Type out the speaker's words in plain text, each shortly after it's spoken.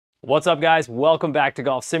What's up, guys? Welcome back to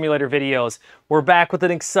Golf Simulator Videos. We're back with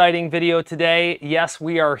an exciting video today. Yes,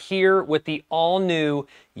 we are here with the all-new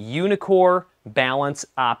Uneekor Balance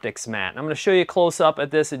Optics mat. I'm going to show you a close-up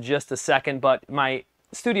at this in just a second, but my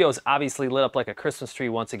studio is obviously lit up like a Christmas tree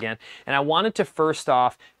once again, and I wanted to first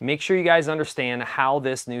off make sure you guys understand how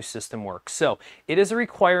this new system works. So it is a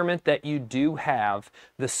requirement that you do have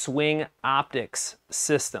the Swing Optix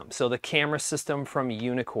system, so the camera system from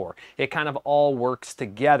Uneekor. It kind of all works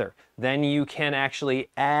together. Then you can actually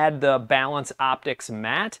add the Balance Optics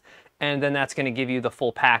mat, and then that's going to give you the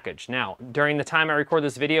full package. Now, during the time I record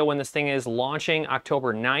this video, when this thing is launching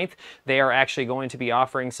October 9th, they are actually going to be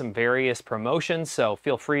offering some various promotions, so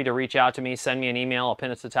feel free to reach out to me, send me an email, I'll pin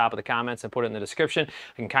it to the top of the comments and put it in the description.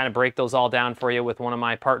 I can kind of break those all down for you with one of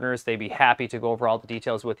my partners. They'd be happy to go over all the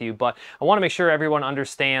details with you, but I want to make sure everyone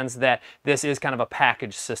understands that this is kind of a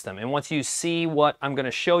package system, and once you see what I'm going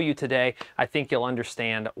to show you today, I think you'll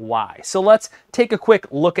understand why. So let's take a quick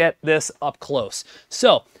look at this up close.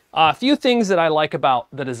 So, a few things that I like about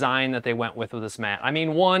the design that they went with this mat. I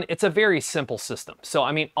mean, one, it's a very simple system. So,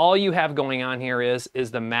 I mean, all you have going on here is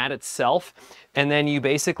the mat itself, and then you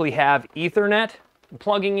basically have Ethernet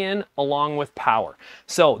plugging in along with power.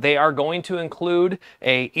 So they are going to include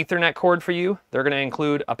a Ethernet cord for you, they're going to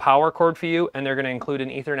include a power cord for you, and they're going to include an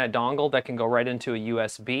Ethernet dongle that can go right into a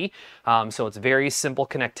USB. So it's very simple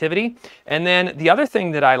connectivity. And then the other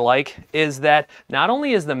thing that I like is that not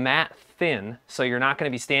only is the mat thin, so you're not going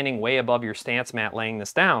to be standing way above your stance mat laying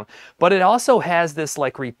this down, but it also has this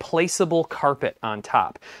like replaceable carpet on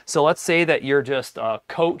top. So let's say that you're just a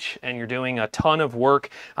coach and you're doing a ton of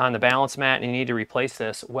work on the balance mat and you need to replace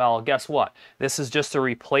this. Well, guess what? This is just a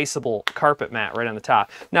replaceable carpet mat right on the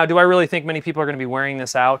top. Now, do I really think many people are going to be wearing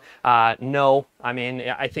this out? No. I mean,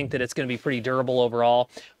 I think that it's going to be pretty durable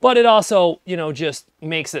overall, but it also, you know, just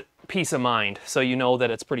makes it peace of mind, so you know that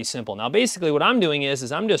it's pretty simple. Now basically what I'm doing is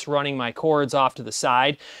I'm just running my cords off to the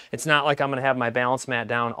side. It's not like I'm going to have my balance mat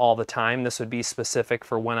down all the time. This would be specific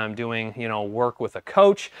for when I'm doing, you know, work with a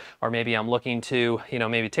coach, or maybe I'm looking to, you know,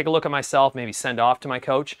 maybe take a look at myself, maybe send off to my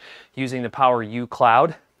coach using the Power U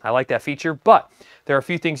Cloud. I like that feature, but there are a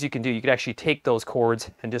few things you can do. You could actually take those cords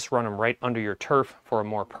and just run them right under your turf for a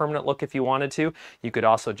more permanent look if you wanted to. You could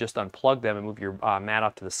also just unplug them and move your mat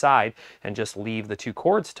off to the side and just leave the two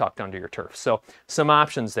cords tucked under your turf. So some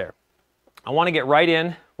options there. I want to get right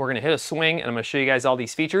in. We're going to hit a swing and I'm going to show you guys all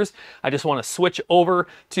these features. I just want to switch over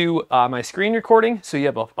to my screen recording so you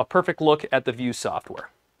have a perfect look at the view software.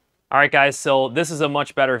 All right, guys, so this is a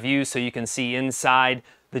much better view so you can see inside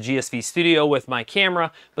the GSV Studio with my camera,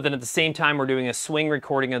 but then at the same time we're doing a swing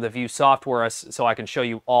recording of the View software so I can show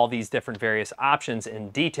you all these different various options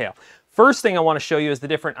in detail. First thing I want to show you is the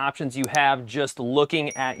different options you have just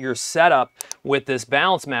looking at your setup with this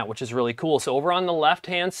balance mat, which is really cool. So over on the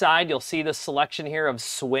left-hand side, you'll see the selection here of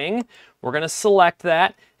swing. We're going to select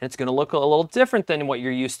that, and it's going to look a little different than what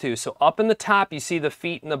you're used to. So up in the top, you see the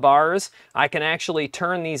feet and the bars. I can actually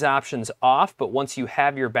turn these options off, but once you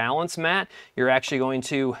have your balance mat, you're actually going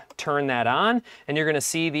to turn that on, and you're going to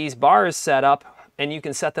see these bars set up, and you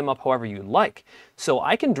can set them up however you like. So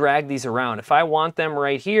I can drag these around. If I want them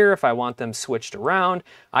right here, if I want them switched around,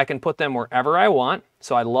 I can put them wherever I want.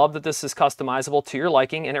 So I love that this is customizable to your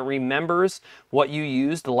liking, and it remembers what you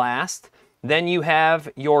used last. Then you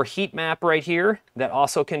have your heat map right here that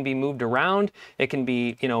also can be moved around. It can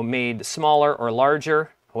be, you know, made smaller or larger,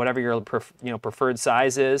 whatever your preferred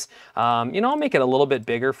size is. You know, I'll make it a little bit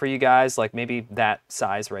bigger for you guys, like maybe that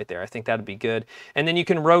size right there. I think that'd be good. And then you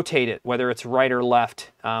can rotate it, whether it's right or left,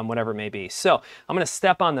 whatever it may be. So I'm going to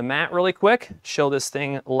step on the mat really quick, show this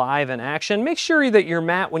thing live in action. Make sure that your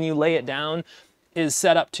mat, when you lay it down, is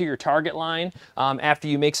set up to your target line. After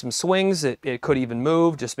you make some swings, it could even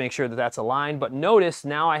move. Just make sure that that's aligned. But notice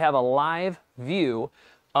now I have a live view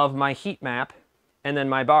of my heat map and then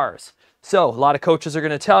my bars. So a lot of coaches are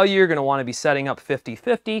going to tell you you're going to want to be setting up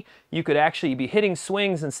 50-50. You could actually be hitting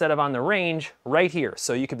swings instead of on the range right here.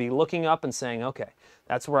 So you could be looking up and saying, okay,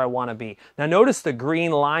 that's where I want to be. Now notice the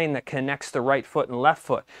green line that connects the right foot and left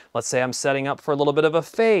foot. Let's say I'm setting up for a little bit of a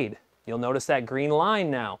fade. You'll notice that green line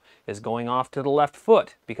now is going off to the left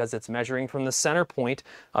foot because it's measuring from the center point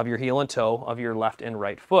of your heel and toe of your left and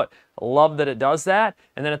right foot. I love that it does that.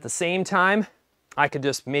 And then at the same time, I could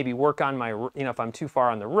just maybe work on my, you know, if I'm too far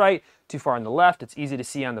on the right, too far on the left, it's easy to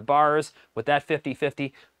see on the bars with that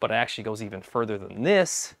 50-50, but it actually goes even further than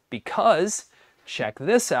this because, check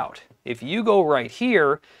this out. If you go right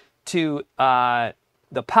here to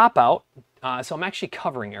the pop out, so I'm actually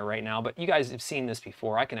covering it right now, but you guys have seen this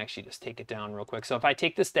before. I can actually just take it down real quick. So if I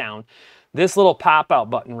take this down, this little pop out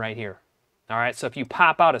button right here. All right, so if you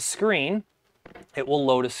pop out a screen, it will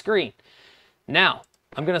load a screen. Now,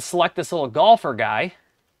 I'm going to select this little golfer guy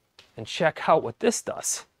and check out what this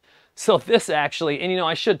does. So this actually, and you know,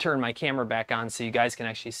 I should turn my camera back on so you guys can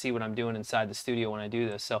actually see what I'm doing inside the studio when I do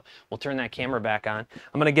this. So we'll turn that camera back on.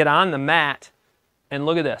 I'm going to get on the mat and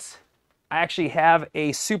look at this. I actually have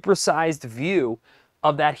a supersized view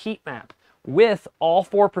of that heat map with all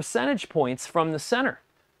 4 percentage points from the center.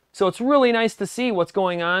 So it's really nice to see what's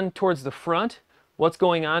going on towards the front, what's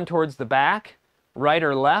going on towards the back, right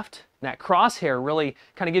or left. And that crosshair really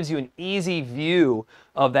kind of gives you an easy view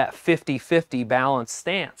of that 50-50 balanced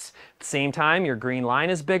stance. At the same time, your green line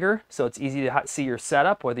is bigger, so it's easy to see your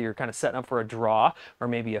setup, whether you're kind of setting up for a draw or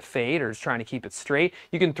maybe a fade or just trying to keep it straight.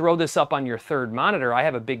 You can throw this up on your third monitor. I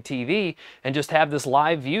have a big TV and just have this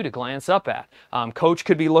live view to glance up at. Coach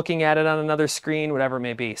could be looking at it on another screen, whatever it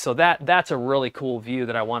may be. So that's a really cool view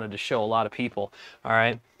that I wanted to show a lot of people. All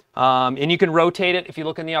right. And you can rotate it. If you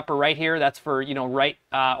look in the upper right here, that's for, you know, right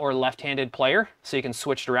or left-handed player. So you can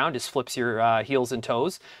switch it around, just flips your heels and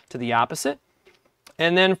toes to the opposite.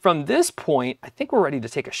 And then from this point, I think we're ready to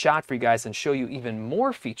take a shot for you guys and show you even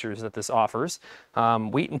more features that this offers.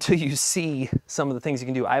 Wait until you see some of the things you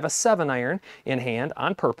can do. I have a 7-iron in hand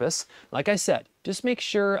on purpose. Like I said, just make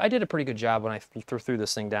sure, I did a pretty good job when I threw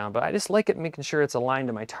this thing down, but I just like it making sure it's aligned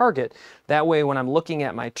to my target. That way when I'm looking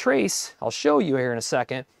at my trace, I'll show you here in a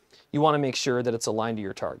second, you want to make sure that it's aligned to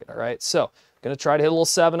your target, all right? So I'm going to try to hit a little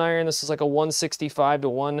 7-iron. This is like a 165 to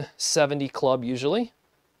 170 club usually.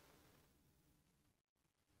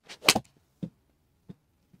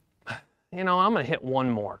 You know, I'm going to hit one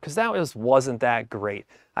more because that wasn't that great.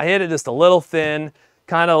 I hit it just a little thin,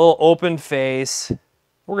 kind of a little open face.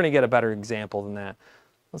 We're going to get a better example than that.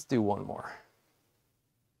 Let's do one more.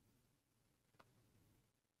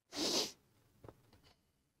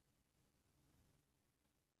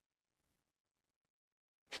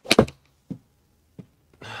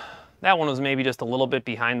 That one was maybe just a little bit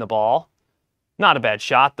behind the ball. Not a bad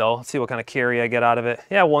shot though. Let's see what kind of carry I get out of it.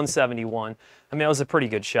 Yeah, 171. I mean, that was a pretty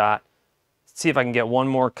good shot. Let's see if I can get one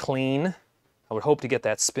more clean. I would hope to get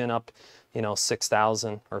that spin up, you know,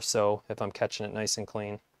 6,000 or so if I'm catching it nice and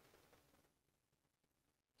clean.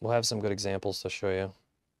 We'll have some good examples to show you.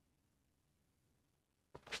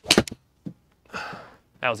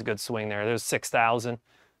 That was a good swing there. There's 6,000.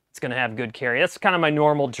 It's going to have good carry. That's kind of my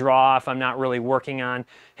normal draw if I'm not really working on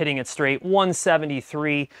hitting it straight.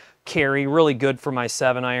 173 carry, really good for my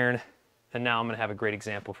 7-iron. And now I'm going to have a great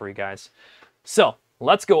example for you guys. So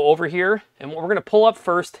let's go over here. And what we're going to pull up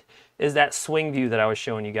first is that swing view that I was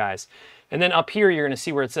showing you guys. And then up here, you're going to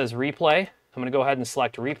see where it says replay. I'm going to go ahead and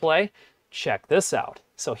select replay. Check this out.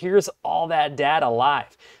 So here's all that data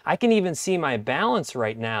live. I can even see my balance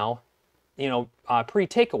right now, you know,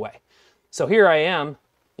 pre-takeaway. So here I am,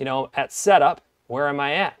 you know, at setup. Where am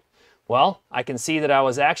I at? Well, I can see that I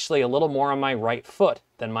was actually a little more on my right foot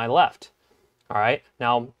than my left. All right,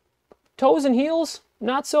 now toes and heels,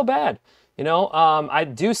 not so bad. You know, I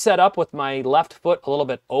do set up with my left foot a little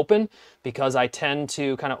bit open because I tend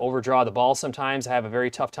to kind of overdraw the ball sometimes. I have a very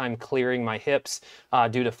tough time clearing my hips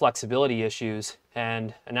due to flexibility issues.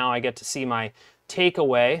 And now I get to see my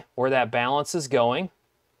takeaway, where that balance is going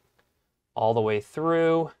all the way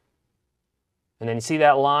through. And then you see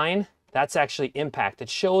that line? That's actually impact. It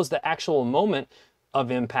shows the actual moment of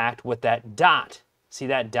impact with that dot. See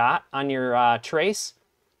that dot on your trace?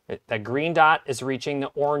 That green dot is reaching the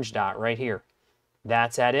orange dot right here.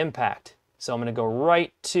 That's at impact. So I'm going to go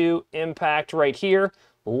right to impact right here.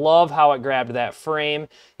 Love how it grabbed that frame.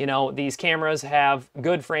 You know, these cameras have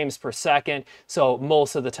good frames per second, so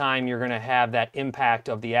most of the time you're going to have that impact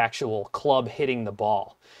of the actual club hitting the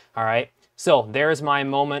ball. All right. So there's my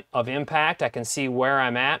moment of impact. I can see where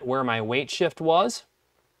I'm at, where my weight shift was,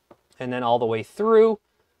 and then all the way through,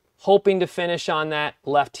 hoping to finish on that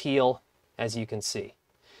left heel, as you can see.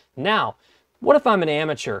 Now, what if I'm an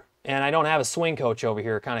amateur and I don't have a swing coach over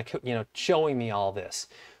here kind of, you know, showing me all this?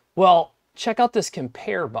 Well, check out this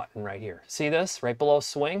compare button right here. See this right below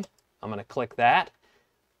swing? I'm going to click that.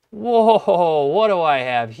 Whoa, what do I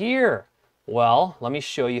have here? Well, let me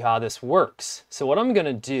show you how this works. So what I'm going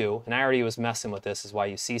to do, and I already was messing with this, is why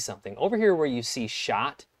you see something. Over here where you see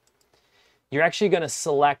shot, you're actually going to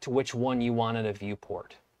select which one you want in a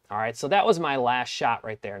viewport. All right, so that was my last shot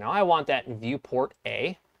right there. Now I want that in viewport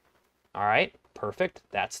A. All right, perfect.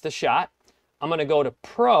 That's the shot. I'm going to go to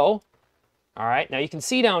Pro. All right, now you can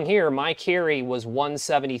see down here, my carry was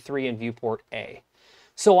 173 in viewport A.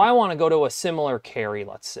 So I want to go to a similar carry,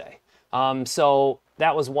 let's say. So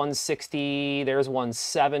that was 160, there's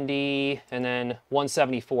 170, and then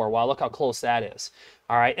 174. Wow, look how close that is.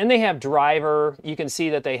 All right, and they have driver. You can see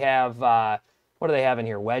that they have What do they have in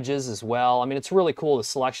here? Wedges as well. I mean, it's really cool, the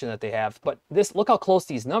selection that they have. But this, look how close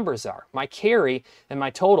these numbers are. My carry and my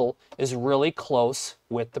total is really close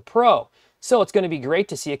with the Pro. So it's going to be great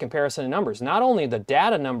to see a comparison of numbers. Not only the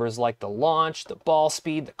data numbers like the launch, the ball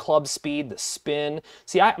speed, the club speed, the spin.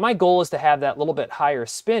 See, my goal is to have that little bit higher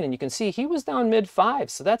spin, and you can see he was down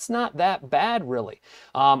mid-fives, so that's not that bad, really.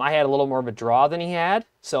 I had a little more of a draw than he had,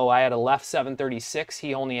 so I had a left 736.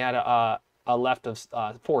 He only had a left of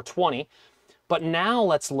 420. But now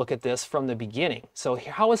let's look at this from the beginning. So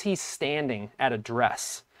how is he standing at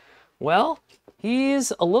address? Well,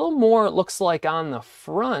 he's a little more, it looks like, on the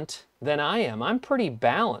front than I am. I'm pretty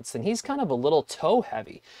balanced, and he's kind of a little toe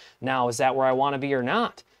heavy. Now, is that where I want to be or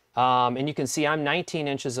not? And you can see I'm 19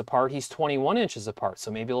 inches apart, he's 21 inches apart, so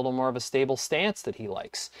maybe a little more of a stable stance that he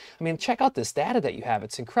likes. I mean, check out this data that you have,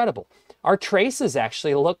 it's incredible. Our traces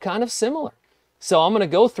actually look kind of similar. So I'm going to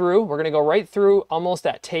go through, we're going to go right through almost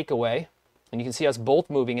that takeaway, and you can see us both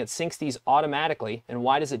moving. It syncs these automatically. And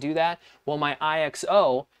why does it do that? Well, my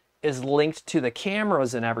IXO is linked to the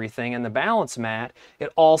cameras and everything, and the balance mat,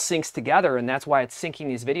 it all syncs together, and that's why it's syncing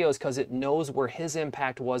these videos, because it knows where his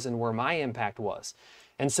impact was and where my impact was.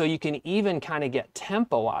 And so you can even kind of get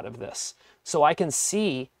tempo out of this. So I can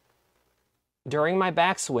see during my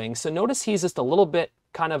backswing, so notice he's just a little bit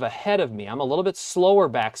kind of ahead of me. I'm a little bit slower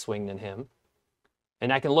backswing than him.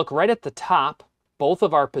 And I can look right at the top. Both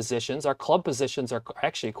of our positions, our club positions, are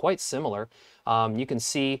actually quite similar. You can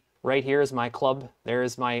see right here is my club, there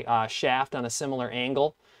is my shaft on a similar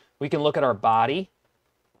angle. We can look at our body,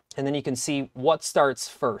 and then you can see what starts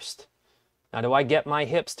first. Now, do I get my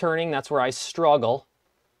hips turning? That's where I struggle.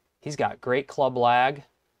 He's got great club lag.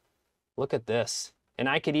 Look at this. And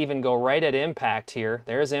I could even go right at impact here.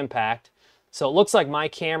 There's impact. So it looks like my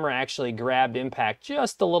camera actually grabbed impact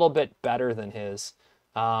just a little bit better than his.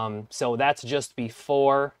 So that's just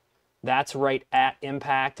before. That's right at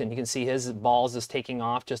impact, and you can see his balls is taking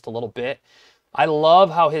off just a little bit. I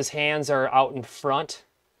love how his hands are out in front.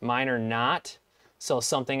 Mine are not. So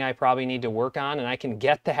something I probably need to work on, and I can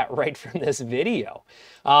get that right from this video.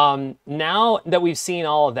 Now that we've seen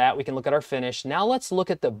all of that, we can look at our finish. Now let's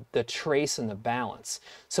look at the trace and the balance.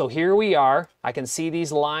 So here we are. I can see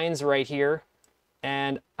these lines right here,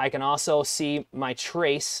 and I can also see my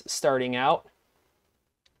trace starting out.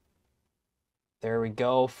 There we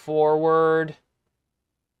go, forward.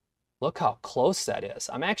 Look how close that is.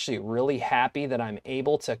 I'm actually really happy that I'm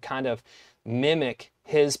able to kind of mimic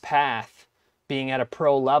his path being at a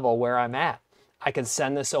pro level where I'm at. I can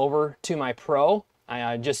send this over to my pro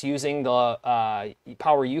just using the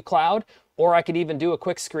Power U Cloud, or I could even do a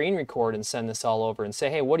quick screen record and send this all over and say,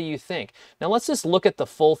 hey, what do you think? Now let's just look at the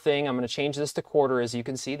full thing. I'm going to change this to quarter, as you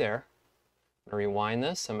can see there. I'm going to rewind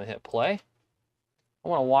this. I'm going to hit play. I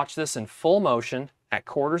want to watch this in full motion at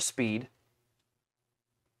quarter speed.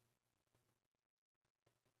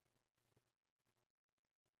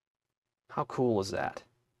 How cool is that?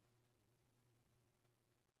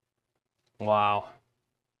 Wow.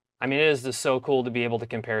 I mean, it is just so cool to be able to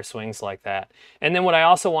compare swings like that. And then what I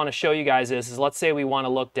also want to show you guys is let's say we want to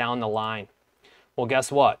look down the line. Well,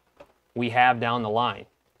 guess what? We have down the line.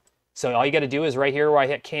 So all you got to do is right here where I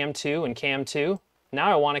hit cam 2 and cam 2. Now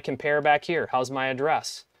I want to compare back here. How's my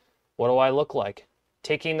address? What do I look like?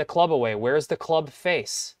 Taking the club away, where's the club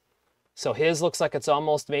face? So his looks like it's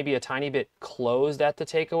almost maybe a tiny bit closed at the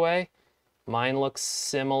takeaway. Mine looks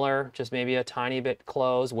similar, just maybe a tiny bit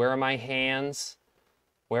closed. Where are my hands?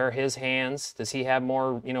 Where are his hands? Does he have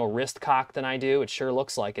more, wrist cock than I do? It sure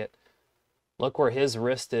looks like it. Look where his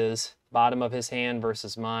wrist is, bottom of his hand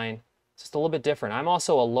versus mine. It's just a little bit different. I'm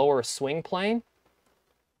also a lower swing plane.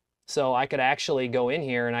 So I could actually go in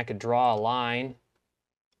here and I could draw a line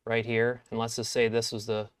right here. And let's just say this was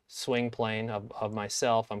the swing plane of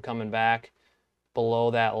myself. I'm coming back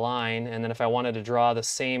below that line. And then if I wanted to draw the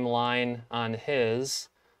same line on his,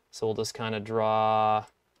 so we'll just kind of draw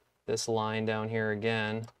this line down here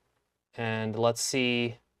again. And let's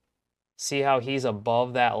see how he's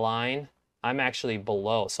above that line. I'm actually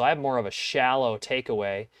below. So I have more of a shallow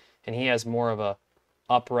takeaway, and he has more of a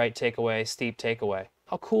upright takeaway, steep takeaway.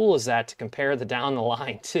 How cool is that to compare the down the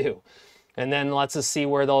line too? And then let's just see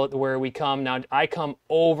where we come. Now I come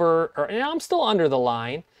over, and I'm still under the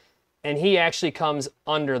line, and he actually comes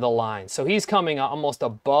under the line. So he's coming almost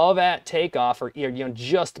above at takeoff, or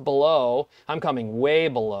just below. I'm coming way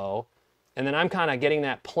below. And then I'm kind of getting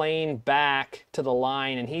that plane back to the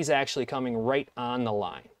line, and he's actually coming right on the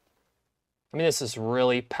line. I mean, this is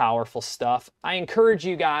really powerful stuff. I encourage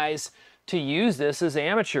you guys to use this as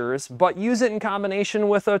amateurs, but use it in combination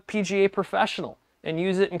with a PGA professional, and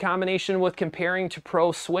use it in combination with comparing to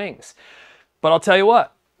pro swings. But I'll tell you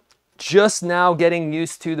what, just now getting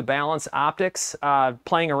used to the Balance Optix,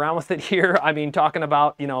 playing around with it here. I mean, talking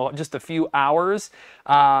about, you know, just a few hours.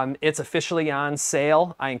 It's officially on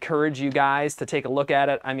sale. I encourage you guys to take a look at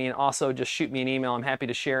it. I mean, also just shoot me an email. I'm happy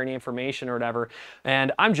to share any information or whatever.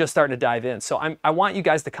 And I'm just starting to dive in. So I want you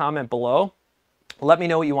guys to comment below. Let me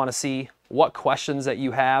know what you want to see, what questions that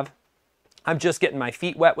you have. I'm just getting my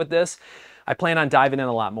feet wet with this. I plan on diving in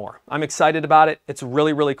a lot more. I'm excited about it. It's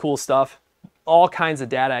really, really cool stuff. All kinds of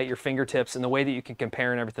data at your fingertips, and the way that you can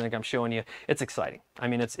compare and everything like I'm showing you, it's exciting. I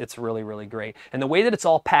mean, it's really, really great. And the way that it's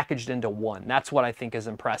all packaged into one, that's what I think is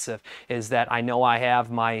impressive, is that I know I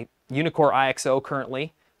have my Uneekor IXO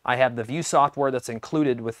currently. I have the view software that's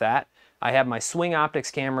included with that. I have my Swing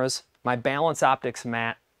Optix cameras, my Balance Optix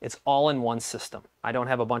mat. It's all in one system. I don't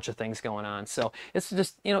have a bunch of things going on. So it's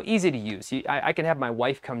just, you know, easy to use. I can have my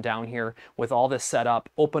wife come down here with all this set up,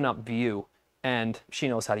 open up view, and she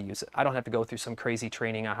knows how to use it. I don't have to go through some crazy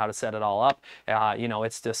training on how to set it all up. You know,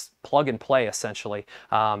 it's just plug and play essentially.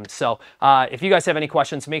 If you guys have any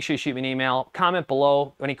questions, make sure you shoot me an email. Comment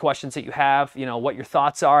below any questions that you have, you know, what your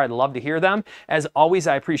thoughts are. I'd love to hear them. As always,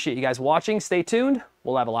 I appreciate you guys watching. Stay tuned.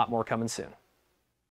 We'll have a lot more coming soon.